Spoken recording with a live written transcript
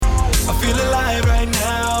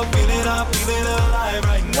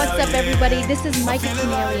up, everybody? This is Micah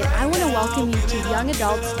Canelli, and I want to welcome you to Young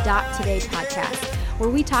Adults Today podcast, where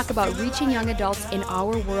we talk about reaching young adults in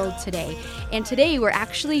our world today. And today we're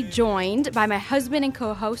actually joined by my husband and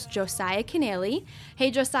co-host, Josiah Canelli.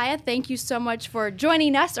 Hey, Josiah, thank you so much for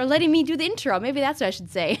joining us, or letting me do the intro. Maybe that's what I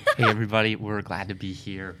should say. Hey, everybody. We're glad to be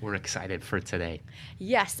here. We're excited for today.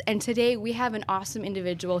 Yes, and today we have an awesome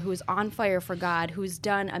individual who is on fire for God, who's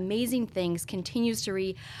done amazing things, continues to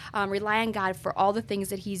rely on God for all the things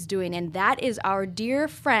that he's doing. And that is our dear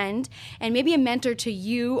friend and maybe a mentor to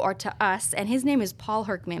you or to us. And his name is Paul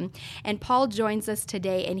Hurckman. And Paul joins us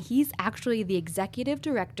today, and he's actually the executive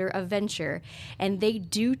director of Venture. And they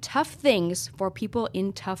do tough things for people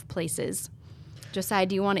in tough places. Josiah,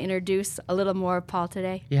 do you want to introduce a little more of Paul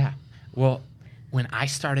today? Yeah. Well, when I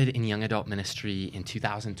started in young adult ministry in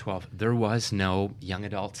 2012, there was no Young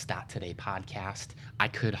Adults Today podcast. I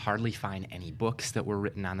could hardly find any books that were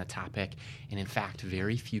written on the topic. And in fact,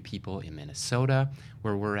 very few people in Minnesota,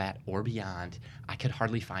 where we're at, or beyond, I could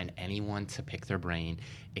hardly find anyone to pick their brain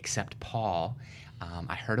except Paul.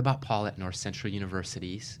 I heard about Paul at North Central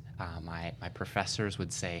Universities. My professors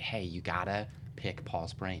would say, hey, you got to pick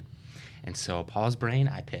Paul's brain. And so Paul's brain,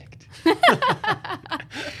 I picked.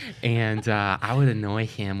 And I would annoy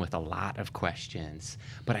him with a lot of questions.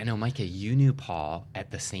 But I know, Micah, you knew Paul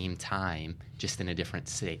at the same time, just in a different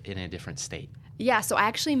state. Yeah, so I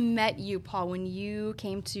actually met you, Paul, when you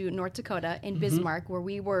came to North Dakota in Bismarck, where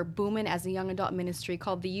we were booming as a young adult ministry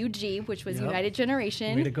called the UG, which was United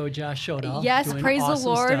Generation. Way to go, Josh Shodell. Yes, praise awesome the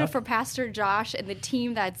Lord stuff. for Pastor Josh and the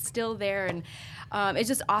team that's still there. And it's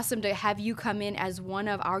just awesome to have you come in as one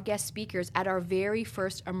of our guest speakers at our very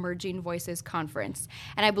first Emerging Voices conference.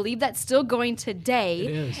 And I believe that's still going today.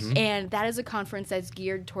 It is. Mm-hmm. And that is a conference that's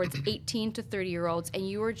geared towards 18 to 30-year-olds. And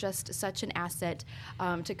you are just such an asset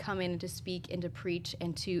to come in and to speak and to preach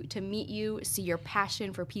and to meet you, see your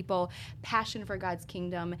passion for people, passion for God's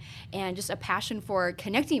kingdom, and just a passion for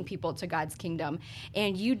connecting people to God's kingdom.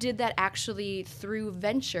 And you did that actually through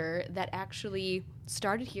Venture that actually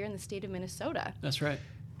started here in the state of Minnesota. That's right.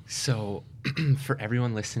 So for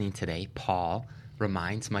everyone listening today, Paul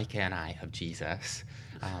reminds Micah and I of Jesus.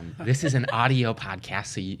 This is an audio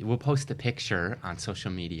podcast, so we'll post a picture on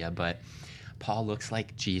social media, but Paul looks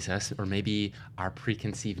like Jesus, or maybe our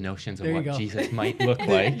preconceived notions of what Jesus might look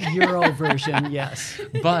like. Euro version, yes.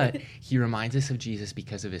 But he reminds us of Jesus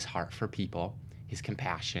because of his heart for people, his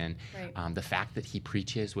compassion, right. The fact that he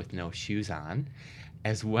preaches with no shoes on,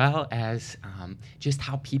 as well as just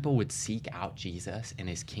how people would seek out Jesus and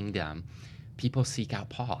his kingdom. People seek out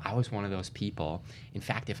Paul. I was one of those people. In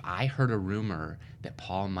fact, if I heard a rumor that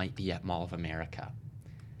Paul might be at Mall of America,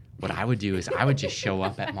 what I would do is I would just show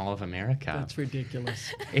up at Mall of America. That's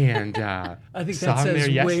ridiculous. And I think that says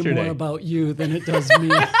way more about you than it does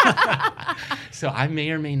me. So I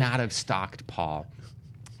may or may not have stalked Paul,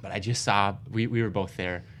 but I just saw, we were both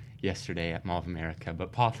there yesterday at Mall of America.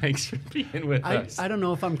 But Paul, thanks for being with us. I don't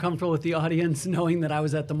know if I'm comfortable with the audience knowing that I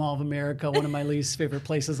was at the Mall of America, one of my least favorite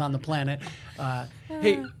places on the planet.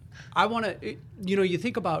 Hey, I want to, you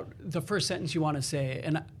think about the first sentence you want to say,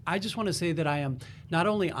 and I just want to say that I am not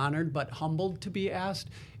only honored but humbled to be asked.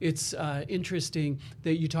 It's interesting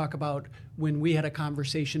that you talk about when we had a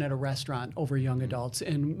conversation at a restaurant over young adults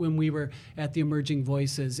and when we were at the Emerging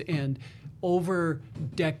Voices, and over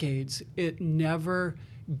decades, it never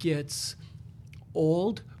gets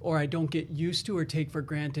old, or I don't get used to or take for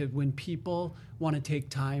granted when people want to take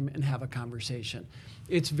time and have a conversation.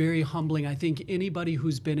 It's very humbling. I think anybody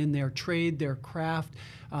who's been in their trade, their craft,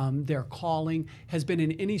 their calling, has been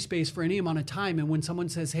in any space for any amount of time. And when someone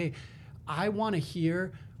says, hey, I want to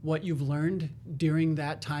hear what you've learned during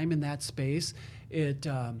that time in that space, it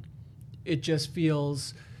just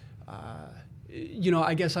feels...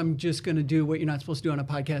 I guess I'm just going to do what you're not supposed to do on a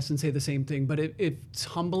podcast and say the same thing. But it's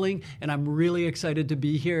humbling, and I'm really excited to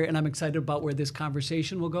be here, and I'm excited about where this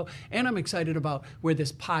conversation will go, and I'm excited about where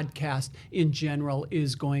this podcast in general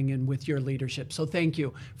is going in with your leadership. So thank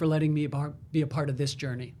you for letting me be a part of this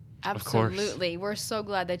journey. Absolutely. We're so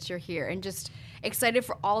glad that you're here, and just excited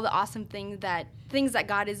for all the awesome things that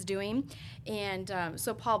God is doing. And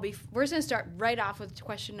so, Paul, we're just going to start right off with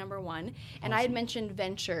question number one. And awesome. I had mentioned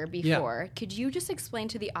Venture before. Yeah. Could you just explain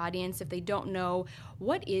to the audience, if they don't know,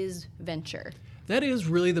 what is Venture? That is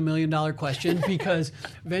really the million-dollar question, because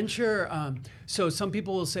Venture, so some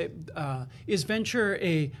people will say, is Venture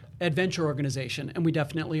adventure organization? And we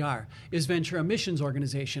definitely are. Is Venture a missions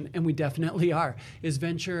organization? And we definitely are. Is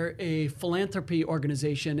Venture a philanthropy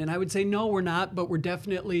organization? And I would say, no, we're not, but we're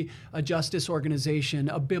definitely a justice organization,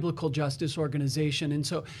 a biblical justice organization. And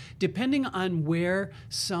so depending on where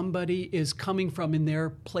somebody is coming from in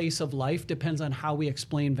their place of life depends on how we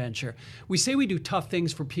explain Venture. We say we do tough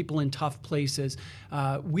things for people in tough places.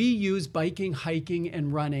 We use biking, hiking,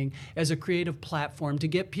 and running as a creative platform to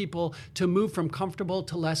get people to move from comfortable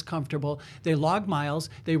to less comfortable. They log miles,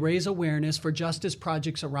 they raise awareness for justice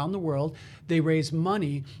projects around the world, they raise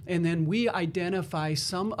money, and then we identify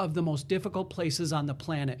some of the most difficult places on the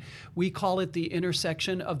planet. We call it the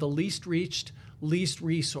intersection of the least reached, least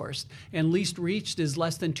resourced. And least reached is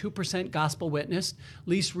less than 2% gospel witnessed.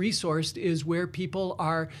 Least resourced is where people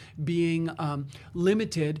are being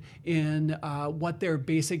limited in what their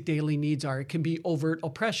basic daily needs are. It can be overt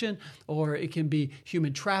oppression, or it can be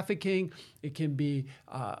human trafficking. It can be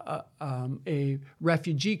a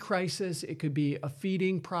refugee crisis. It could be a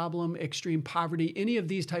feeding problem, extreme poverty, any of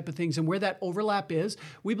these type of things. And where that overlap is,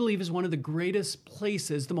 we believe is one of the greatest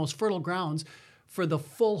places, the most fertile grounds for the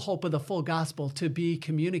full hope of the full gospel to be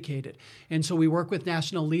communicated. And so we work with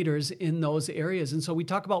national leaders in those areas. And so we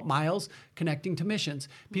talk about miles connecting to missions.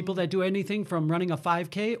 People that do anything from running a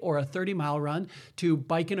 5K or a 30-mile run to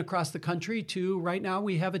biking across the country to right now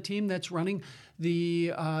we have a team that's running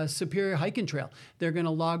the Superior Hiking Trail. They're going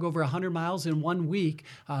to log over 100 miles in 1 week.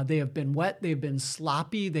 They have been wet. They've been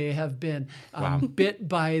sloppy. They have been bit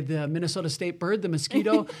by the Minnesota state bird, the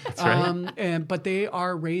mosquito. That's right. But they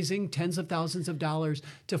are raising tens of thousands of dollars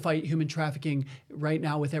to fight human trafficking right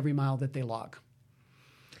now with every mile that they log.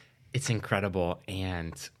 It's incredible.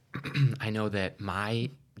 And I know that my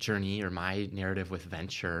journey or my narrative with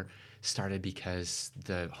Venture started because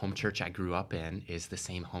the home church I grew up in is the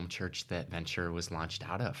same home church that Venture was launched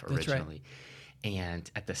out of originally. Right.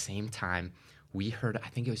 And at the same time, we heard, I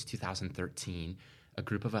think it was 2013, a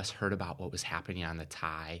group of us heard about what was happening on the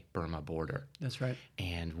Thai-Burma border. That's right.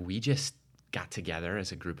 And we just got together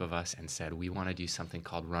as a group of us and said, we want to do something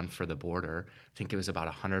called Run for the Border. I think it was about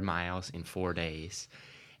 100 miles in 4 days.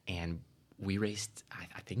 And we raised,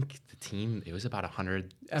 I think the team, it was about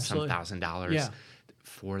 $100,000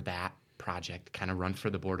 for that project, kind of Run for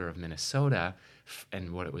the Border of Minnesota.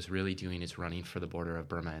 And what it was really doing is running for the border of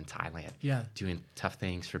Burma and Thailand. Yeah. Doing tough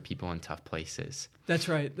things for people in tough places. That's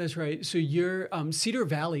right. That's right. So your Cedar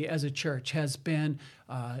Valley as a church has been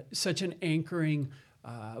such an anchoring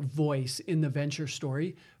voice in the Venture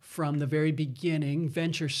story from the very beginning.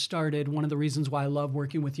 Venture started, one of the reasons why I love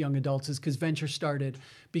working with young adults is because Venture started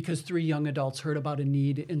because 3 young adults heard about a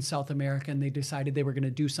need in South America and they decided they were going to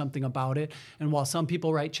do something about it. And while some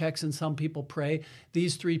people write checks and some people pray,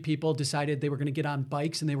 these 3 people decided they were going to get on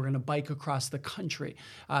bikes and they were going to bike across the country.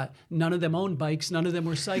 None of them owned bikes. None of them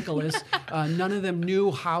were cyclists. None of them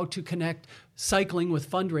knew how to connect cycling with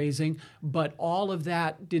fundraising, but all of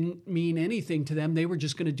that didn't mean anything to them. They were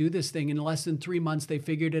just going to do this thing. In less than 3 months, they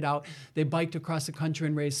figured it out. They biked across the country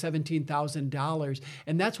and raised $17,000.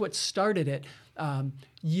 And that's what started it.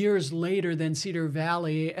 Years later, then Cedar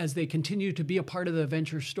Valley, as they continue to be a part of the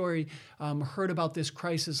Venture story, heard about this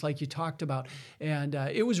crisis like you talked about. And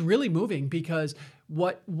it was really moving because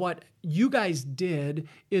what you guys did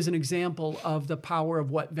is an example of the power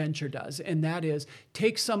of what Venture does. And that is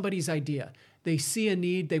take somebody's idea. They see a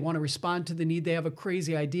need. They want to respond to the need. They have a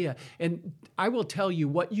crazy idea. And I will tell you,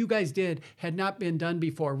 what you guys did had not been done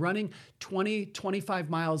before. Running 20, 25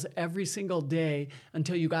 miles every single day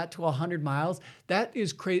until you got to 100 miles, that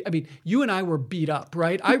is crazy. I mean, you and I were beat up,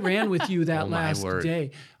 right? I ran with you that last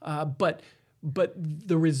day. But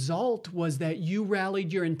the result was that you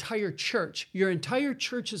rallied your entire church. Your entire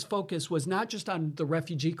church's focus was not just on the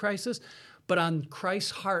refugee crisis, but on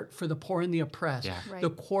Christ's heart for the poor and the oppressed, the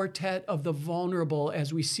quartet of the vulnerable,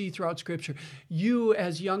 as we see throughout Scripture. You,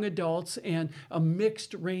 as young adults and a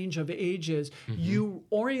mixed range of ages, you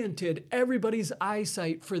oriented everybody's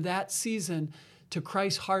eyesight for that season to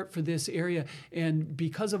Christ's heart for this area. And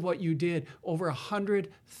because of what you did, over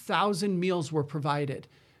 100,000 meals were provided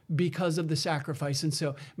because of the sacrifice. And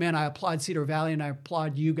so, man, I applaud Cedar Valley and I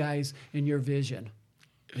applaud you guys and your vision.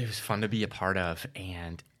 It was fun to be a part of.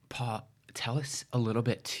 And Paul, tell us a little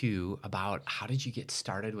bit, too, about how did you get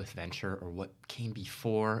started with Venture, or what came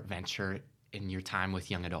before Venture in your time with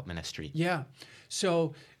young adult ministry? Yeah.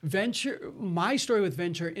 So Venture, my story with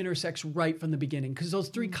Venture intersects right from the beginning, because those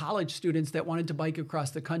 3 college students that wanted to bike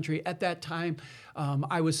across the country, at that time,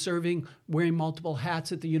 I was serving, wearing multiple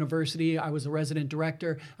hats at the university. I was a resident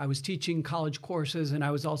director. I was teaching college courses, and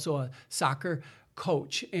I was also a soccer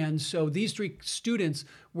coach. And so these 3 students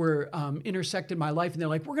were intersected my life, and they're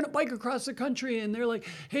like, we're going to bike across the country. And they're like,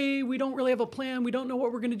 hey, we don't really have a plan. We don't know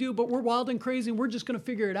what we're going to do, but we're wild and crazy, and we're just going to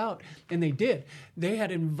figure it out. And they did. They had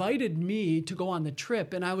invited me to go on the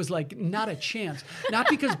trip, and I was like, not a chance. Not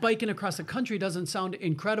because biking across the country doesn't sound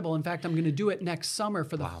incredible. In fact, I'm going to do it next summer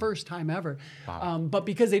for the first time ever. But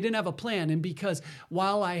because they didn't have a plan, and because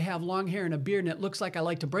while I have long hair and a beard, and it looks like I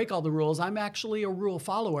like to break all the rules, I'm actually a rule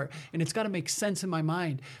follower, and it's got to make sense in my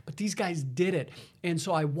mind. But these guys did it. And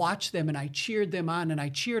so I watched them and I cheered them on, and I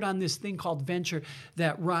cheered on this thing called Venture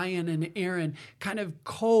that Ryan and Aaron kind of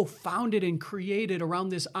co-founded and created around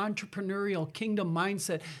this entrepreneurial kingdom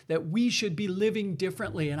mindset that we should be living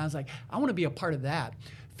differently. And I was like, I want to be a part of that.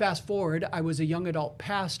 Fast forward, I was a young adult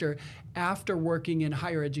pastor after working in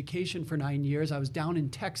higher education for 9 years. I was down in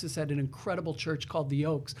Texas at an incredible church called the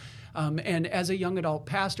Oaks. And as a young adult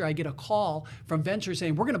pastor, I get a call from Venture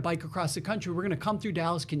saying, we're going to bike across the country. We're going to come through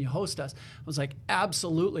Dallas. Can you host us? I was like,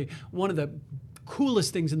 absolutely. One of the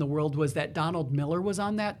coolest things in the world was that Donald Miller was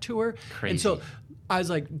on that tour. Crazy. And so I was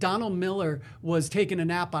like, Donald Miller was taking a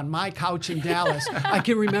nap on my couch in Dallas. I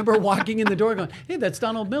can remember walking in the door going, hey, that's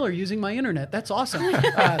Donald Miller using my internet. That's awesome.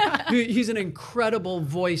 He's an incredible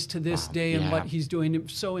voice to this day and what he's doing.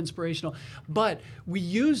 So inspirational. But we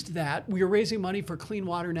used that. We were raising money for clean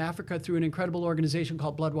water in Africa through an incredible organization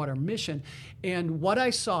called Bloodwater Mission. And what I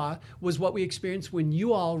saw was what we experienced when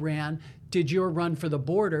you all did your run for the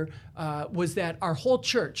border, was that our whole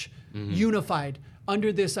church unified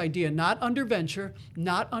under this idea, not under Venture,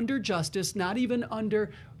 not under justice, not even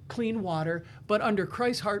under clean water, but under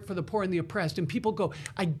Christ's heart for the poor and the oppressed. And people go,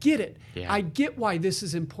 I get it. Yeah. I get why this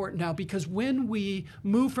is important now, because when we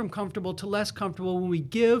move from comfortable to less comfortable, when we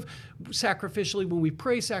give sacrificially, when we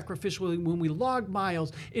pray sacrificially, when we log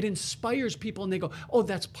miles, it inspires people, and they go, oh,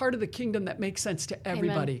 that's part of the kingdom that makes sense to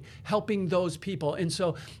everybody, Amen. Helping those people. And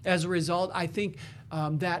so as a result, I think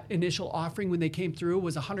that initial offering when they came through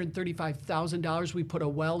was $135,000. We put a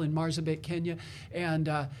well in Marsabit, Kenya,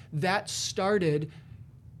 and that started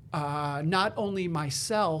not only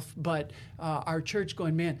myself, but our church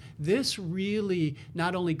going, man, this really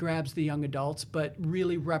not only grabs the young adults, but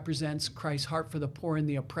really represents Christ's heart for the poor and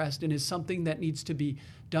the oppressed, and is something that needs to be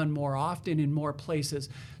done more often in more places.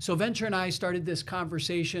 So Venture and I started this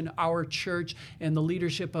conversation. Our church and the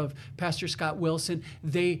leadership of Pastor Scott Wilson,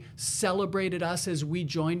 they celebrated us as we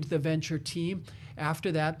joined the Venture team.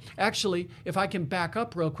 After that, actually, if I can back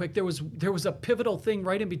up real quick, there was a pivotal thing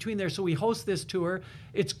right in between there. So we host this tour.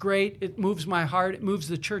 It's great. It moves my heart. It moves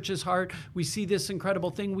the church's heart. We see this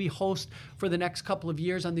incredible thing we host for the next couple of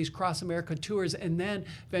years on these Cross America tours. And then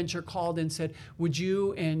Venture called and said, would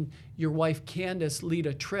you and your wife Candace lead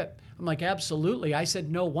a trip? I'm like, absolutely. I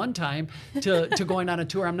said no one time to going on a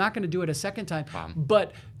tour. I'm not going to do it a second time. Wow.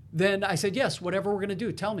 But then I said, yes, whatever we're going to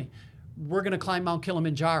do, tell me. We're going to climb Mount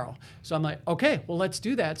Kilimanjaro. So I'm like, okay, well, let's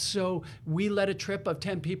do that. So we led a trip of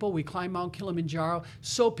 10 people. We climbed Mount Kilimanjaro.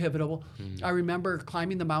 So pivotal. I remember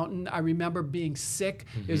climbing the mountain. I remember being sick.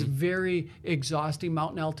 It was very exhausting,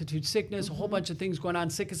 mountain altitude sickness, a whole bunch of things going on,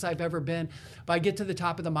 sickest I've ever been. But I get to the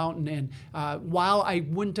top of the mountain, and while I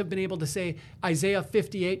wouldn't have been able to say Isaiah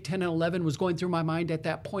 58, 10 and 11 was going through my mind at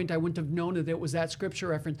that point, I wouldn't have known that it was that scripture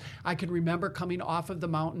reference. I could remember coming off of the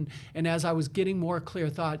mountain, and as I was getting more clear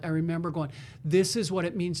thought, I remember going, this is what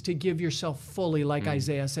it means to give yourself fully, like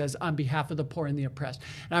Isaiah says, on behalf of the poor and the oppressed.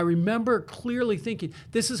 And I remember clearly thinking,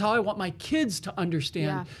 this is how I want my kids to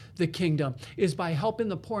understand the kingdom, is by helping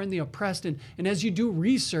the poor and the oppressed. And as you do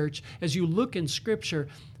research, as you look in scripture,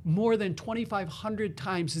 more than 2,500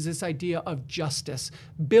 times is this idea of justice,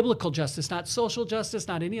 biblical justice, not social justice,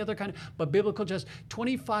 not any other kind, but biblical justice.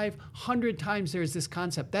 2,500 times there's this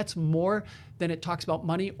concept. That's more than it talks about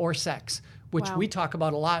money or sex, which we talk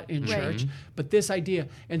about a lot in church, but this idea.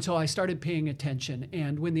 And so I started paying attention.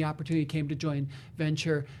 And when the opportunity came to join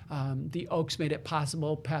Venture, the Oaks made it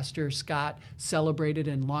possible. Pastor Scott celebrated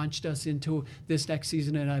and launched us into this next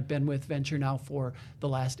season, and I've been with Venture now for the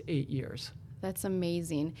last 8 years. That's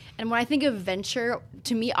amazing. And when I think of Venture,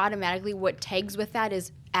 to me, automatically what tags with that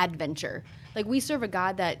is adventure. Like, we serve a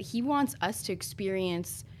God that he wants us to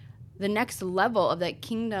experience the next level of that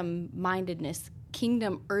kingdom-mindedness,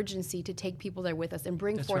 kingdom urgency to take people there with us and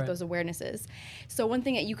bring forth those awarenesses. So one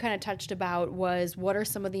thing that you kind of touched about was, what are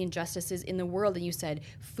some of the injustices in the world? And you said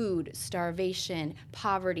food, starvation,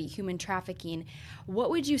 poverty, human trafficking.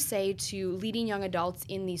 What would you say to leading young adults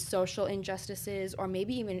in these social injustices, or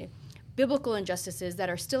maybe even biblical injustices that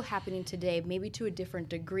are still happening today, maybe to a different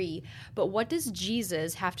degree? But what does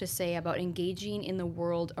Jesus have to say about engaging in the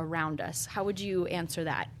world around us? How would you answer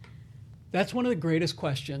that? That's one of the greatest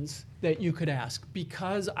questions that you could ask,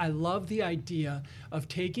 because I love the idea of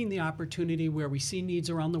taking the opportunity where we see needs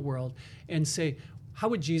around the world and say, how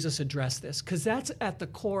would Jesus address this? Because that's at the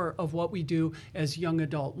core of what we do as young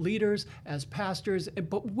adult leaders, as pastors,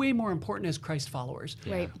 but way more important as Christ followers.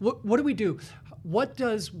 Right. What do we do? What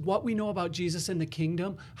does what we know about Jesus and the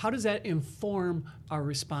kingdom, how does that inform our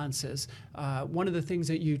responses? One of the things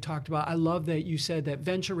that you talked about, I love that you said that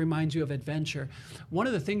venture reminds you of adventure. One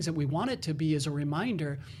of the things that we want it to be is a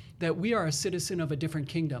reminder that we are a citizen of a different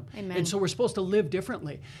kingdom. Amen. And so we're supposed to live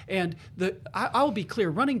differently. And I'll be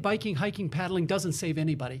clear, running, biking, hiking, paddling doesn't save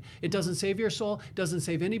anybody. It doesn't save your soul, doesn't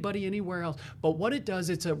save anybody anywhere else. But what it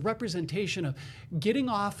does, it's a representation of getting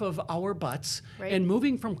off of our butts and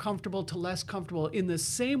moving from comfortable to less comfortable in the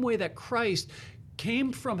same way that Christ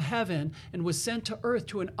came from heaven and was sent to earth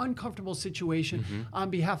to an uncomfortable situation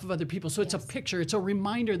on behalf of other people. So it's a picture, it's a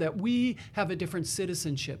reminder that we have a different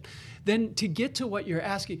citizenship. Then to get to what you're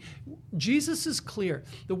asking, Jesus is clear.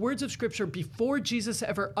 The words of Scripture, before Jesus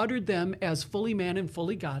ever uttered them as fully man and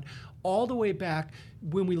fully God, all the way back,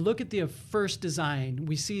 when we look at the first design,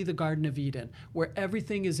 we see the Garden of Eden, where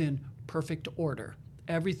everything is in perfect order.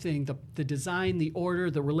 Everything, the design, the order,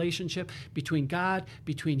 the relationship between God,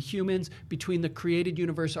 between humans, between the created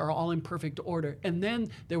universe are all in perfect order. And then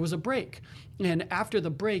there was a break. And after the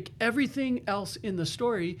break, everything else in the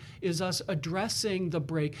story is us addressing the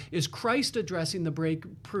break, is Christ addressing the break,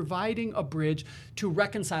 providing a bridge to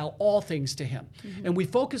reconcile all things to him. And we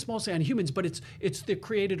focus mostly on humans, but it's the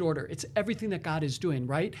created order. It's everything that God is doing,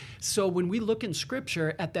 right? So when we look in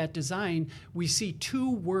Scripture at that design, we see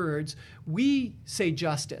two words. We say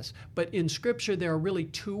justice, but in Scripture, there are really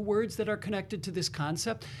two words that are connected to this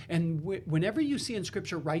concept. And whenever you see in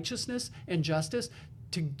Scripture righteousness and justice,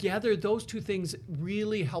 together, those two things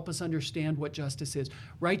really help us understand what justice is.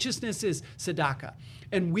 Righteousness is tzedakah.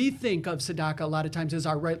 And we think of tzedakah a lot of times as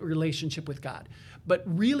our right relationship with God. But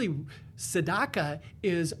really, tzedakah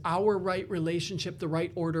is our right relationship, the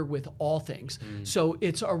right order with all things. So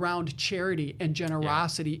it's around charity and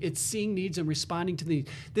generosity. It's seeing needs and responding to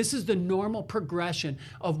needs. This is the normal progression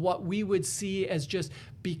of what we would see as just,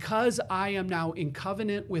 because I am now in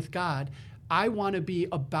covenant with God, I want to be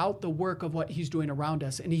about the work of what he's doing around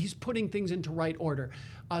us. And he's putting things into right order.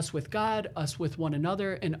 Us with God, us with one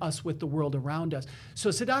another, and us with the world around us. So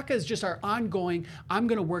tzedakah is just our ongoing, I'm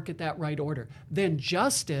going to work at that right order. Then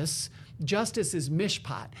justice is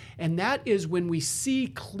mishpat. And that is when we see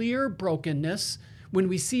clear brokenness, when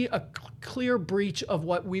we see a clear breach of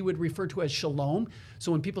what we would refer to as shalom.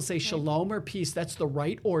 So when people say shalom or peace, that's the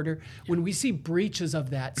right order. When we see breaches of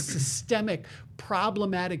that, systemic,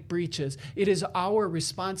 problematic breaches, it is our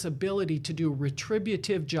responsibility to do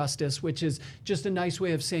retributive justice, which is just a nice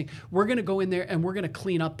way of saying we're going to go in there and we're going to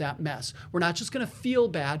clean up that mess. We're not just going to feel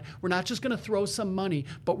bad. We're not just going to throw some money,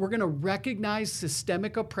 but we're going to recognize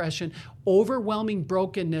systemic oppression, overwhelming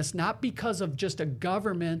brokenness, not because of just a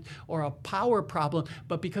government or a power problem,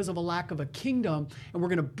 but because of a lack of a kingdom, and we're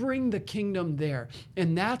going to bring the kingdom there.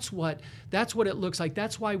 And that's what it looks like.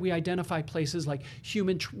 That's why we identify places like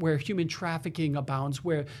where human trafficking abounds,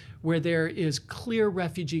 where there is clear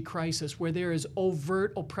refugee crisis, where there is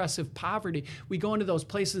overt oppressive poverty. We go into those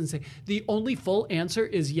places and say, the only full answer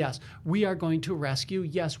is yes, we are going to rescue.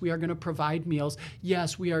 Yes, we are going to provide meals.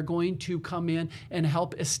 Yes, we are going to come in and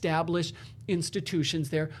help establish institutions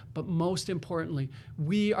there. But most importantly,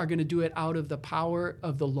 we are going to do it out of the power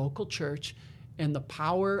of the local church and the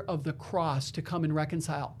power of the cross to come and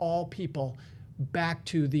reconcile all people back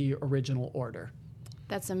to the original order.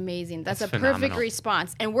 That's amazing. That's a phenomenal. Perfect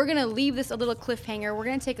response. And we're going to leave this a little cliffhanger. We're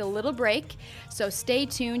going to take a little break. So stay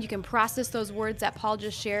tuned. You can process those words that Paul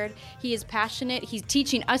just shared. He is passionate. He's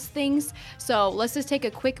teaching us things. So let's just take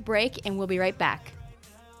a quick break and we'll be right back.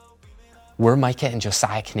 We're Micah and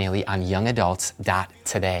Josiah Keneally on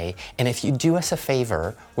YoungAdults.today. And if you do us a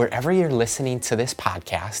favor, wherever you're listening to this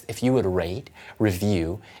podcast, if you would rate,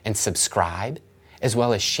 review, and subscribe, as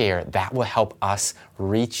well as share, that will help us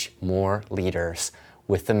reach more leaders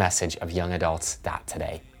with the message of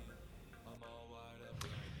YoungAdults.today.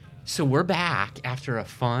 So we're back after a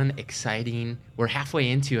fun, exciting, we're halfway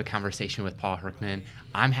into a conversation with Paul Hurckman.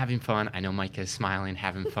 I'm having fun. I know Micah is smiling,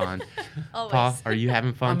 having fun. Always. Paul, are you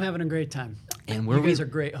having fun? I'm having a great time. And you guys are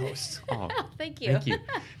great hosts. Oh, Thank you. Thank you.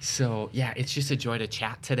 So, yeah, it's just a joy to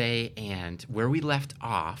chat today. And where we left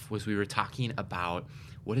off was we were talking about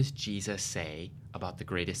what does Jesus say about the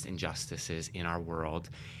greatest injustices in our world.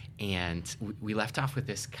 And we left off with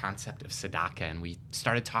this concept of tzedakah, and we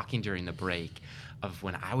started talking during the break of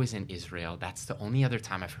when I was in Israel. That's the only other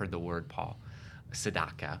time I've heard the word, Paul,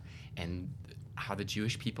 tzedakah. And how the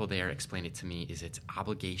Jewish people there explained it to me is it's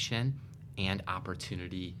obligation and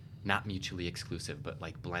opportunity, not mutually exclusive, but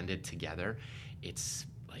like blended together. It's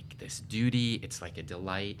like this duty, it's like a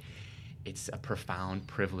delight, it's a profound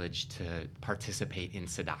privilege to participate in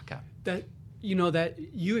tzedakah. That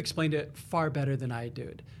you explained it far better than I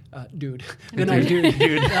did. Dude. He's a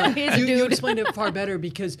You dude. explained it far better,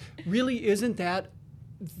 because really isn't that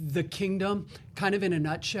the kingdom kind of in a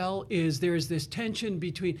nutshell? Is there's this tension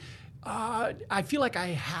between I feel like I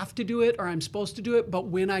have to do it or I'm supposed to do it, but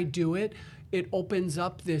when I do it, it opens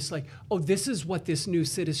up this like, oh, this is what this new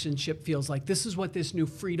citizenship feels like. This is what this new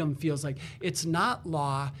freedom feels like. It's not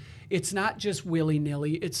law. It's not just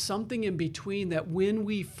willy-nilly. It's something in between, that when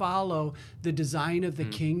we follow the design of the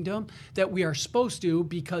kingdom, that we are supposed to,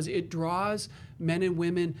 because it draws men and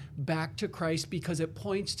women back to Christ, because it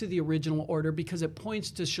points to the original order, because it points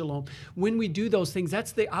to shalom. When we do those things,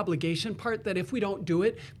 that's the obligation part, that if we don't do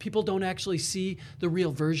it, people don't actually see the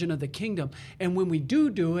real version of the kingdom. And when we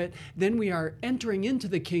do it, then we are entering into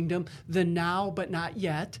the kingdom, the now but not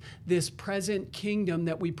yet, this present kingdom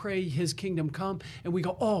that we pray his kingdom come, and we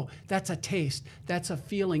go, oh, that's a taste, that's a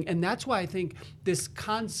feeling. And that's why I think this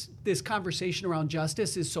conversation around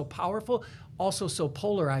justice is so powerful, also so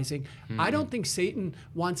polarizing. I don't think Satan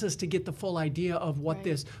wants us to get the full idea of what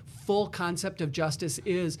this full concept of justice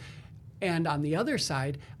is. And on the other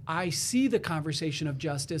side, I see the conversation of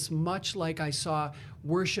justice much like I saw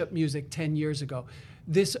worship music 10 years ago.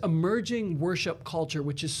 This emerging worship culture,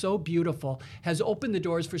 which is so beautiful, has opened the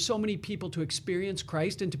doors for so many people to experience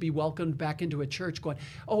Christ and to be welcomed back into a church going,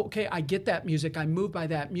 oh, okay, I get that music. I'm moved by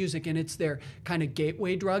that music. And it's their kind of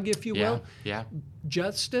gateway drug, if you will. Yeah.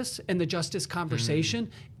 Justice and the justice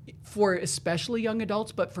conversation, for especially young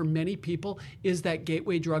adults, but for many people, is that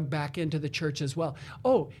gateway drug back into the church as well.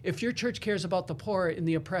 Oh, if your church cares about the poor and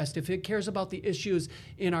the oppressed, if it cares about the issues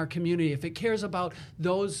in our community, if it cares about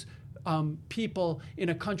those people in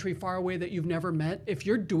a country far away that you've never met, if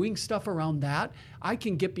you're doing stuff around that, I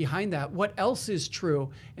can get behind that. What else is true?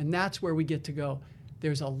 And that's where we get to go.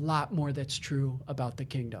 There's a lot more that's true about the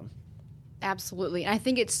kingdom. Absolutely. And I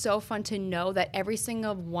think it's so fun to know that every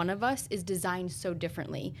single one of us is designed so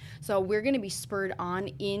differently. So we're going to be spurred on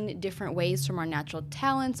in different ways from our natural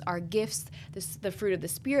talents, our gifts, the fruit of the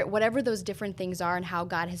Spirit, whatever those different things are and how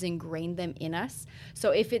God has ingrained them in us. So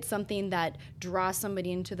if it's something that draws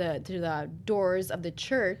somebody into the doors of the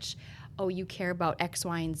church, oh, you care about X,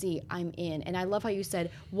 Y, and Z, I'm in. And I love how you said,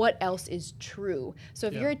 what else is true? So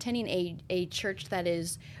if you're attending a church that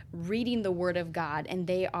is reading the Word of God and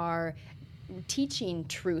they are teaching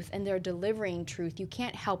truth and they're delivering truth, you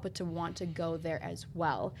can't help but to want to go there as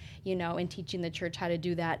well, and teaching the church how to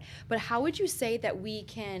do that. But how would you say that we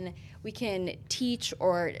can teach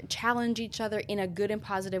or challenge each other in a good and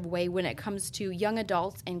positive way when it comes to young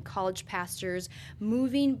adults and college pastors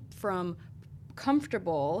moving from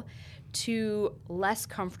comfortable to less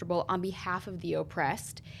comfortable on behalf of the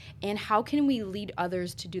oppressed? And how can we lead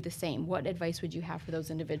others to do the same? What advice would you have for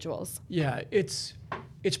those individuals? Yeah, it's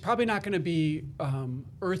probably not going to be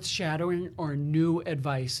earth-shattering or new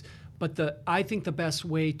advice, but I think the best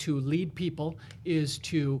way to lead people is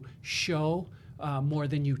to show more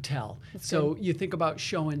than you tell. So you think about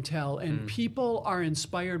show and tell, and people are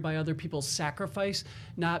inspired by other people's sacrifice,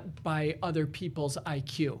 not by other people's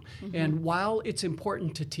IQ. And while it's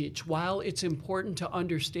important to teach, while it's important to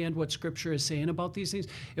understand what Scripture is saying about these things,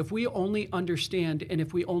 if we only understand and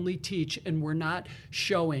if we only teach and we're not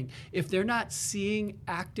showing, if they're not seeing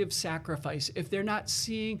active sacrifice, if they're not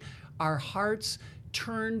seeing our hearts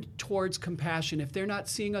turned towards compassion, if they're not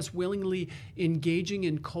seeing us willingly engaging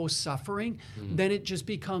in co-suffering, then it just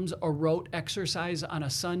becomes a rote exercise on a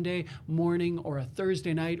Sunday morning or a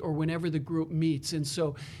Thursday night or whenever the group meets. And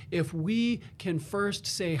so if we can first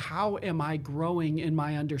say, how am I growing in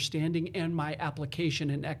my understanding and my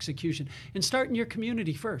application and execution, and start in your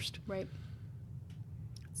community first. Right.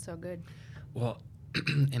 So good. Well,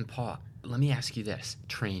 and Paul, let me ask you this.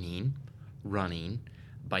 Training, running,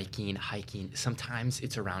 biking, hiking, sometimes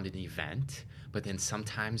it's around an event, but then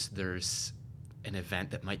sometimes there's an event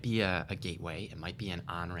that might be a gateway, it might be an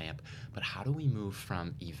on-ramp, but how do we move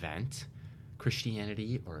from event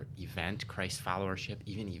Christianity or event Christ followership,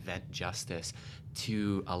 even event justice,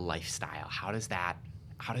 to a lifestyle? How does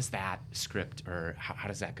that script, or how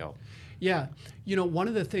does that go? Yeah. One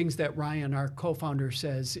of the things that Ryan, our co-founder,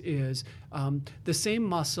 says is the same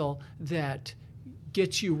muscle that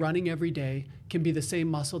gets you running every day can be the same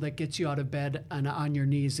muscle that gets you out of bed and on your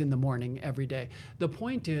knees in the morning every day. The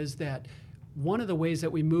point is that one of the ways that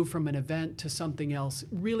we move from an event to something else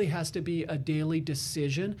really has to be a daily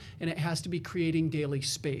decision, and it has to be creating daily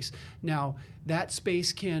space. Now, that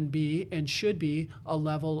space can be and should be a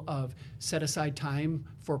level of set aside time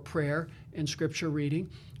for prayer and scripture reading.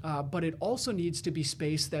 But it also needs to be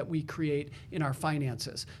space that we create in our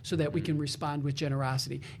finances so that we can respond with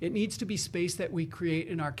generosity. It needs to be space that we create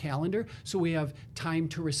in our calendar so we have time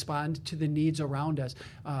to respond to the needs around us.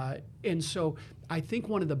 And so I think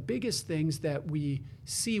one of the biggest things that we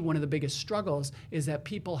see, one of the biggest struggles, is that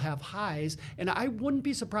people have highs. And I wouldn't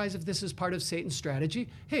be surprised if this is part of Satan's strategy.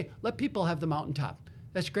 Hey, let people have the mountaintop.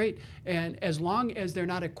 That's great. And as long as they're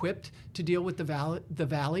not equipped to deal with the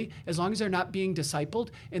valley, as long as they're not being discipled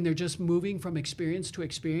and they're just moving from experience to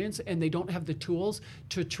experience and they don't have the tools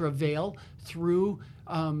to travail through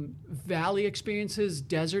valley experiences,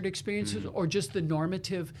 desert experiences, or just the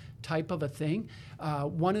normative type of a thing.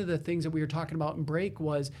 One of the things that we were talking about in break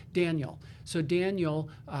was Daniel. So Daniel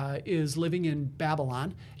is living in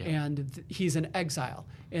Babylon, and he's an exile.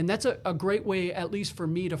 And that's a great way, at least for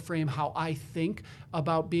me, to frame how I think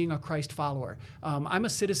about being a Christ follower. I'm a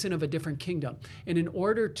citizen of a different kingdom. And in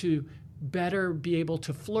order to better be able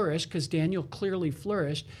to flourish, because Daniel clearly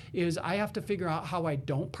flourished, is I have to figure out how I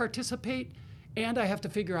don't participate, and I have to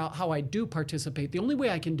figure out how I do participate. The only way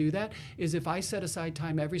I can do that is if I set aside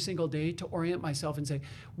time every single day to orient myself and say,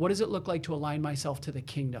 what does it look like to align myself to the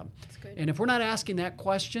kingdom? That's good. And if we're not asking that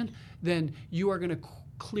question, then you are going to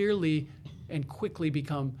clearly and quickly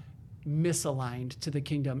become misaligned to the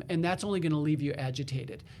kingdom. And that's only going to leave you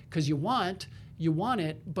agitated because you want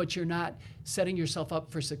it, but you're not setting yourself up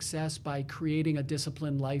for success by creating a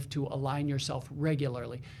disciplined life to align yourself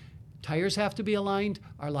regularly. Tires have to be aligned.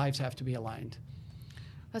 Our lives have to be aligned.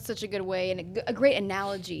 That's such a good way and a great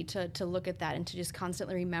analogy to look at that and to just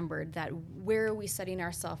constantly remember that where are we setting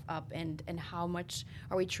ourselves up and how much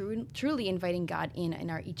are we truly inviting God in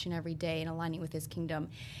our each and every day and aligning with his kingdom.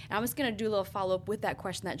 And I'm just going to do a little follow-up with that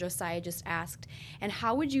question that Josiah just asked. And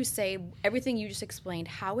how would you say everything you just explained,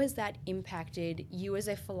 how has that impacted you as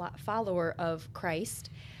a follower of Christ,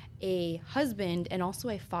 a husband, and also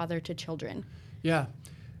a father to children? Yeah.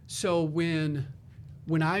 So when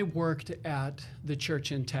I worked at the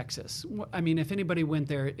church in Texas, I mean, if anybody went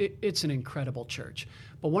there, it's an incredible church.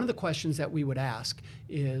 But one of the questions that I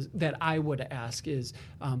would ask is,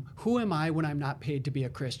 who am I when I'm not paid to be a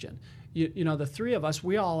Christian? You know, the three of us,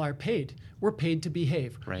 we all are paid. We're paid to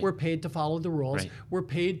behave. Right. We're paid to follow the rules. Right. We're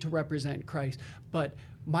paid to represent Christ. But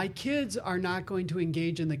my kids are not going to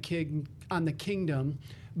engage in the kingdom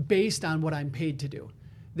based on what I'm paid to do.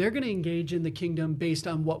 They're going to engage in the kingdom based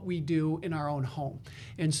on what we do in our own home.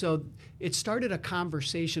 And so it started a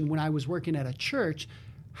conversation when I was working at a church.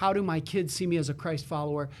 How do my kids see me as a Christ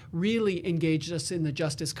follower? Really engaged us in the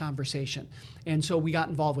justice conversation. And so we got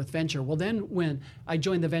involved with venture. Well, then when I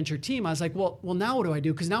joined the venture team, I was like, well, now what do I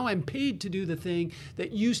do? Because now I'm paid to do the thing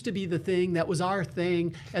that used to be the thing that was our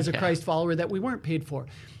thing as a Christ follower that we weren't paid for.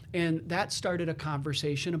 And that started a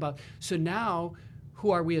conversation about, so now, who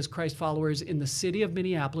are we as Christ followers in the city of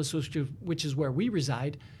Minneapolis, which is where we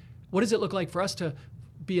reside? What does it look like for us to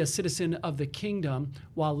be a citizen of the kingdom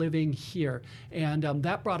while living here? And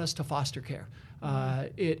that brought us to foster care.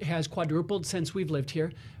 It has quadrupled since we've lived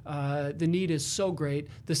here. The need is so great.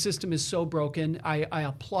 The system is so broken. I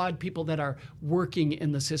applaud people that are working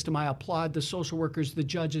in the system. I applaud the social workers, the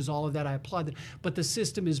judges, all of that. I applaud them. But the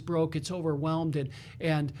system is broke. It's overwhelmed.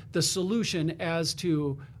 And the solution as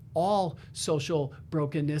to all social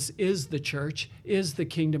brokenness is the church, is the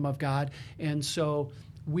kingdom of God. And so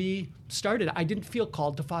we started. I didn't feel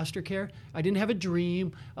called to foster care. I didn't have a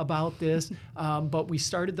dream about this, but we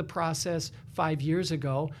started the process 5 years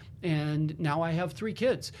ago, and now I have 3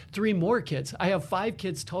 more kids. I have 5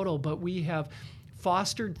 kids total, but we have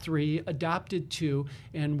fostered 3, adopted 2,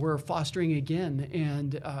 and we're fostering again.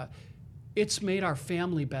 And it's made our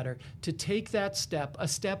family better to take that step, a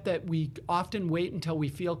step that we often wait until we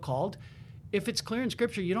feel called. If it's clear in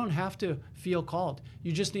Scripture, you don't have to feel called.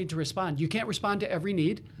 You just need to respond. You can't respond to every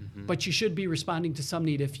need, but you should be responding to some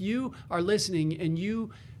need. If you are listening and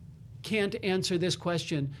you can't answer this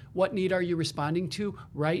question, what need are you responding to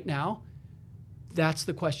right now? That's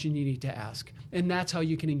the question you need to ask. And that's how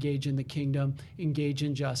you can engage in the kingdom, engage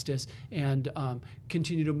in justice, and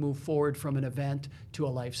continue to move forward from an event to a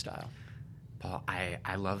lifestyle. Paul,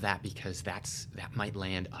 I love that because that might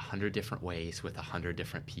land 100 different ways with 100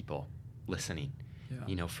 different people listening. Yeah.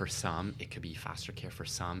 You know, for some, it could be foster care. For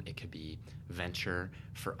some, it could be venture.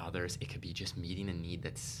 For others, it could be just meeting a need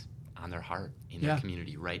that's on their heart in their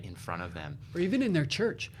community, right in front of them. Or even in their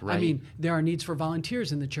church. Right. I mean, there are needs for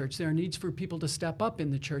volunteers in the church. There are needs for people to step up in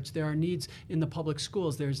the church. There are needs in the public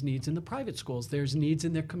schools. There's needs in the private schools. There's needs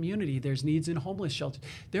in their community. There's needs in homeless shelters.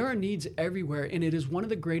 There are needs everywhere, and it is one of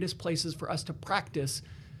the greatest places for us to practice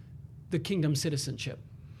the kingdom citizenship.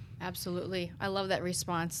 Absolutely. I love that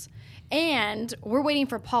response. And we're waiting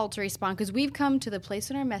for Paul to respond because we've come to the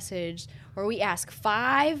place in our message where we ask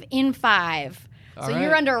 5 in 5. All So right.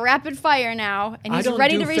 you're under rapid fire now, and he's I don't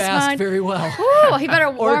ready do to fast respond. very well. Ooh, he better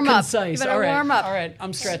Or warm up. concise. He better All right. warm up. All right,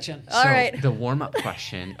 I'm stretching. All right. The warm-up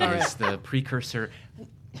question is the precursor.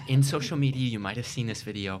 In social media, you might have seen this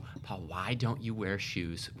video. Paul, why don't you wear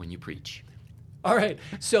shoes when you preach? All right,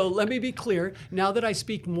 so let me be clear. Now that I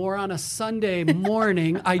speak more on a Sunday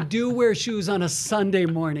morning, I do wear shoes on a Sunday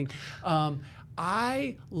morning.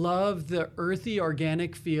 I love the earthy,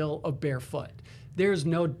 organic feel of barefoot. There's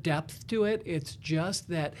no depth to it. It's just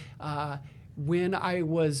that when I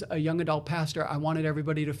was a young adult pastor, I wanted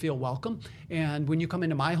everybody to feel welcome. And when you come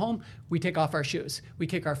into my home, we take off our shoes. We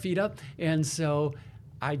kick our feet up. And so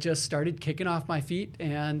I just started kicking off my feet,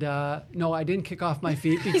 and no, I didn't kick off my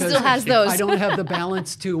feet because still has those. I don't have the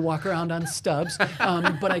balance to walk around on stubs.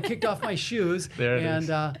 But I kicked off my shoes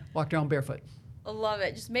and walked around barefoot. I love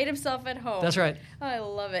it. Just made himself at home. That's right. I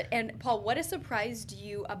love it. And Paul, what has surprised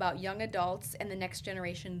you about young adults and the next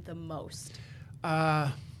generation the most?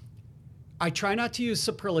 I try not to use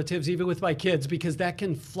superlatives even with my kids because that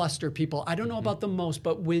can fluster people. I don't know about the most,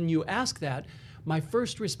 but when you ask that, my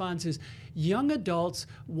first response is young adults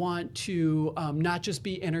want to not just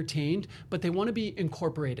be entertained, but they want to be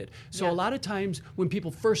incorporated. So a lot of times when people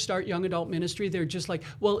first start young adult ministry, they're just like,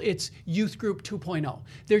 well, it's youth group 2.0.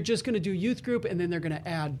 They're just going to do youth group and then they're going to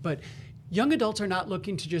add. But young adults are not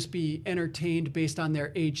looking to just be entertained based on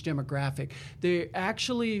their age demographic. They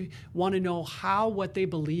actually want to know how what they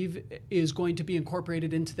believe is going to be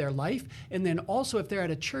incorporated into their life. And then also if they're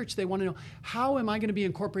at a church, they want to know, how am I going to be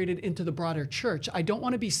incorporated into the broader church? I don't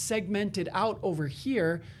want to be segmented out over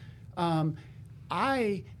here.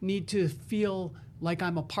 I need to feel like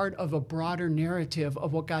I'm a part of a broader narrative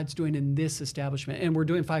of what God's doing in this establishment. And we're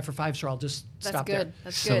doing 5 for 5, so I'll just stop there.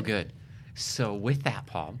 That's So good. good. So with that,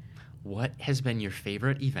 Paul, what has been your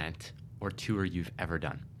favorite event or tour you've ever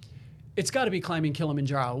done? It's got to be climbing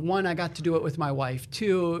Kilimanjaro. 1, I got to do it with my wife.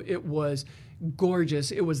 2, it was gorgeous.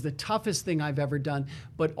 It was the toughest thing I've ever done.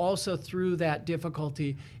 But also through that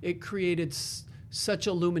difficulty, it created such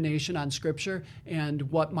illumination on Scripture and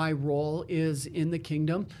what my role is in the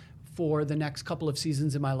kingdom for the next couple of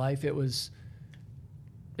seasons in my life. It was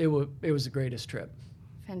the greatest trip.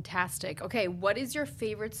 Fantastic. Okay, what is your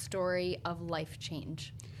favorite story of life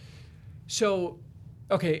change? So,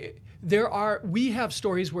 okay, we have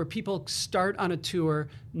stories where people start on a tour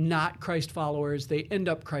not Christ followers. They end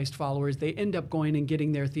up Christ followers. They end up going and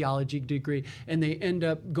getting their theology degree, and they end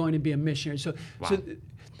up going to be a missionary.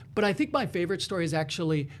 But I think my favorite story is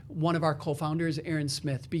actually one of our co-founders, Aaron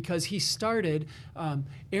Smith, because he started.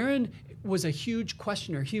 Aaron was a huge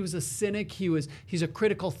questioner. He was a cynic. He's a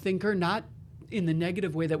critical thinker, not in the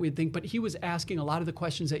negative way that we'd think, but he was asking a lot of the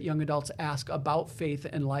questions that young adults ask about faith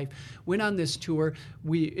and life. Went on this tour.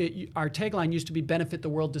 Our tagline used to be benefit the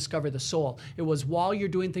world, discover the soul. It was while you're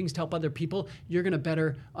doing things to help other people, you're going to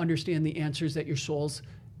better understand the answers that your soul's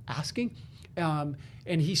asking. And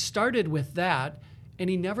he started with that. And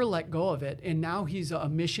he never let go of it. And now he's a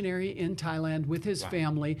missionary in Thailand with his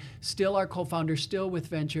family, still our co-founder, still with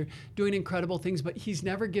Venture, doing incredible things. But he's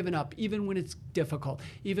never given up, even when it's difficult,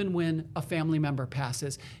 even when a family member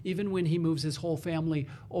passes, even when he moves his whole family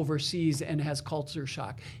overseas and has culture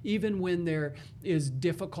shock, even when there is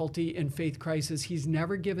difficulty in faith crisis. He's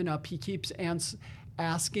never given up. He keeps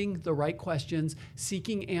asking the right questions,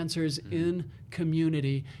 seeking answers in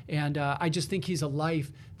community. And I just think he's a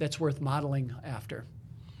life that's worth modeling after.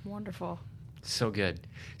 Wonderful. So good.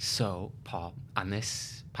 So, Paul, on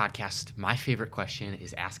this podcast, my favorite question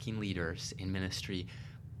is asking leaders in ministry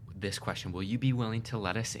this question: will you be willing to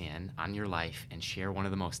let us in on your life and share one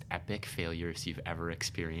of the most epic failures you've ever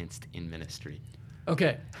experienced in ministry?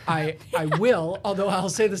 Okay, I will, although I'll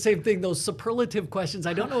say the same thing, those superlative questions,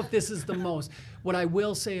 I don't know if this is the most. What I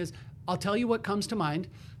will say is, I'll tell you what comes to mind,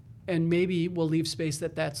 and maybe we'll leave space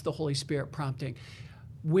that's the Holy Spirit prompting.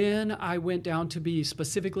 When I went down to be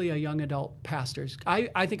specifically a young adult pastor,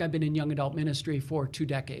 I think I've been in young adult ministry for 2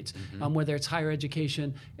 decades, whether it's higher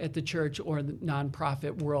education at the church or the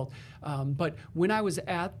nonprofit world. But when I was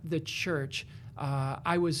at the church,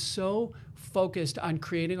 I was so focused on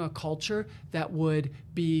creating a culture that would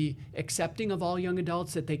be accepting of all young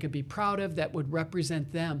adults, that they could be proud of, that would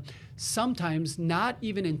represent them. Sometimes, not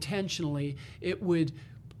even intentionally, it would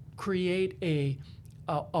create a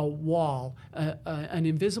wall, an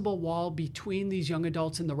invisible wall between these young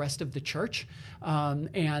adults and the rest of the church,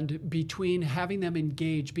 and between having them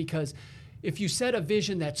engage. Because if you set a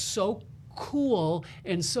vision that's so cool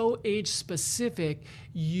and so age specific,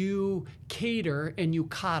 you cater and you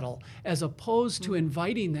coddle, as opposed to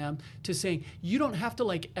inviting them to saying, you don't have to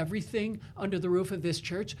like everything under the roof of this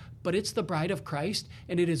church, but it's the bride of Christ,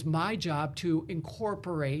 and it is my job to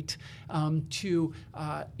incorporate, to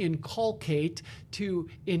inculcate, to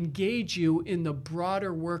engage you in the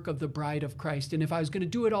broader work of the bride of Christ. And if I was going to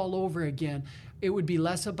do it all over again, it would be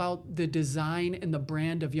less about the design and the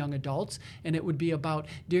brand of young adults, and it would be about,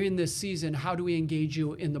 during this season, how do we engage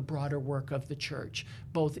you in the broader work of the church,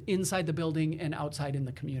 both inside the building and outside in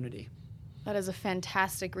the community. That is a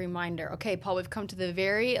fantastic reminder. Okay, Paul, we've come to the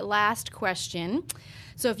very last question.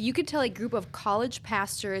 So if you could tell a group of college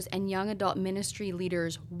pastors and young adult ministry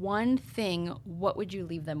leaders one thing, what would you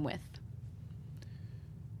leave them with?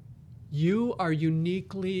 You are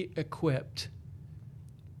uniquely equipped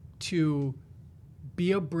to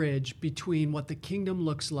be a bridge between what the kingdom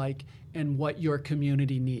looks like and what your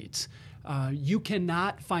community needs. You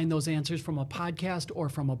cannot find those answers from a podcast or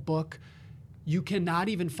from a book. You cannot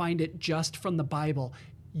even find it just from the Bible.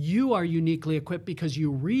 You are uniquely equipped because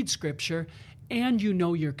you read Scripture and you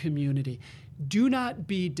know your community. Do not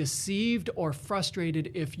be deceived or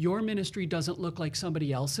frustrated if your ministry doesn't look like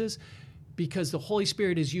somebody else's, because the Holy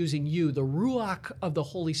Spirit is using you. The Ruach of the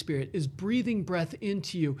Holy Spirit is breathing breath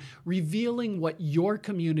into you, revealing what your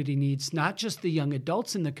community needs, not just the young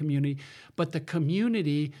adults in the community, but the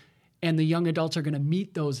community and the young adults are going to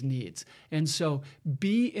meet those needs. And so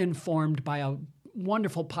be informed by a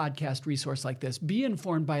wonderful podcast resource like this. Be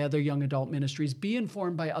informed by other young adult ministries. Be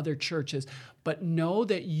informed by other churches. But know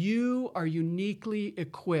that you are uniquely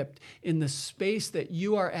equipped in the space that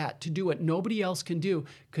you are at to do what nobody else can do,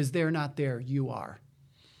 because they're not there. You are.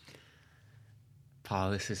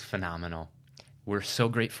 Paul, this is phenomenal. We're so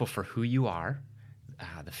grateful for who you are,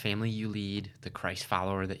 the family you lead, the Christ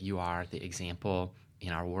follower that you are, the example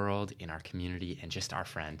in our world, in our community, and just our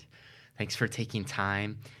friend. Thanks for taking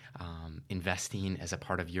time, investing as a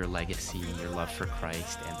part of your legacy, your love for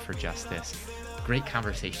Christ and for justice. Great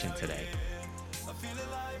conversation today.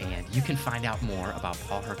 And you can find out more about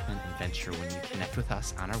Paul Hurckman and Venture when you connect with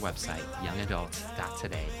us on our website,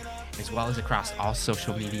 youngadults.today, as well as across all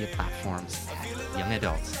social media platforms at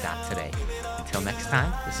youngadults.today. Until next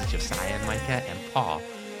time, this is Josiah and Micah and Paul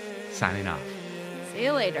signing off. See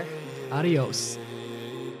you later. Adios.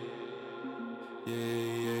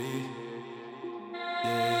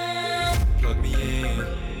 Plug me in,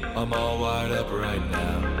 I'm all wired up right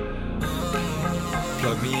now.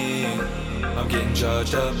 Plug me in, I'm getting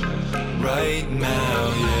charged up right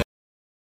now, yeah.